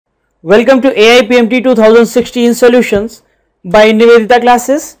Welcome to AIPMT 2016 Solutions by Nivedita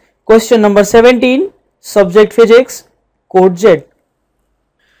Classes. Question number 17, Subject Physics, Code Z.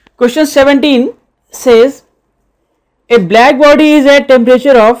 Question 17 says, a black body is at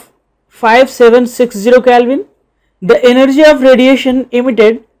temperature of 5760 Kelvin. The energy of radiation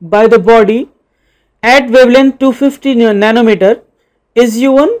emitted by the body at wavelength 250 nanometer is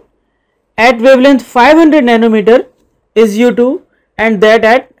U1, at wavelength 500 nanometer is U2, and that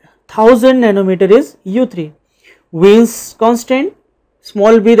at 1000 nanometer is U3. Wien's constant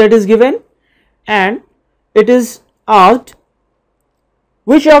small b that is given, and it is asked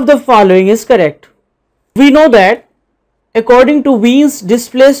which of the following is correct. We know that according to Wien's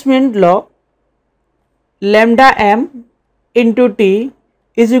displacement law, lambda m into t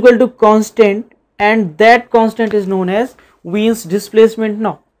is equal to constant, and that constant is known as Wien's displacement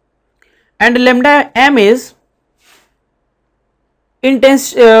law, and lambda m is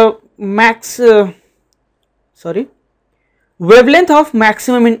wavelength of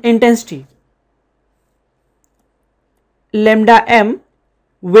maximum intensity. Lambda m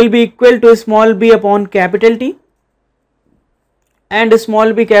will be equal to small b upon capital T, and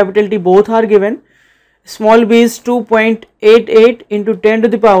small b capital T both are given. Small b is 2.88 into 10 to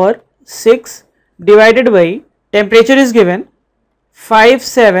the power 6 divided by temperature is given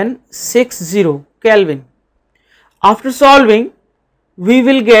 5760 Kelvin. After solving, we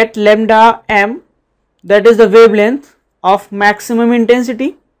will get lambda m, that is the wavelength of maximum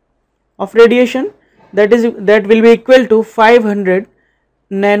intensity of radiation, that will be equal to 500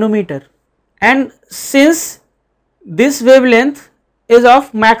 nanometer. And since this wavelength is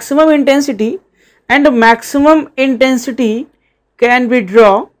of maximum intensity, and the maximum intensity can be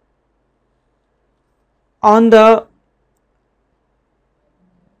drawn on the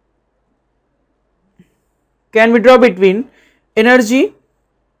between energy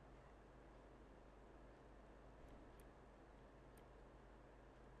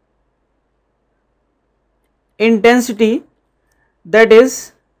intensity, that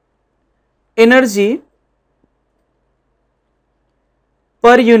is energy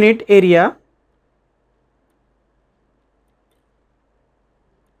per unit area,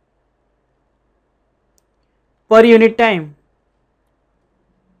 per unit time.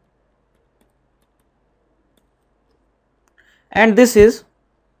 And this is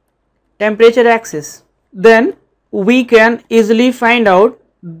temperature axis. Then we can easily find out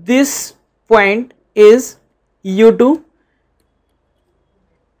this point is U2,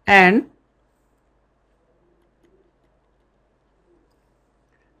 and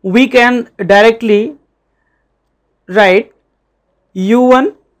we can directly write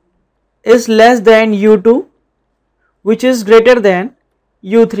U1 is less than U2, which is greater than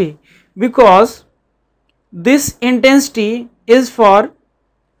U3, because this intensity is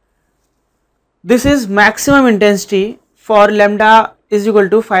maximum intensity for lambda is equal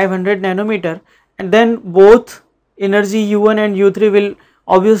to 500 nanometer, and then both energy U1 and U3 will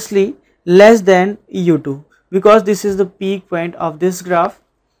obviously less than U2, because this is the peak point of this graph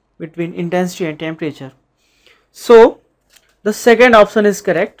between intensity and temperature. So the second option is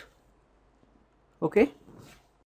correct. Okay.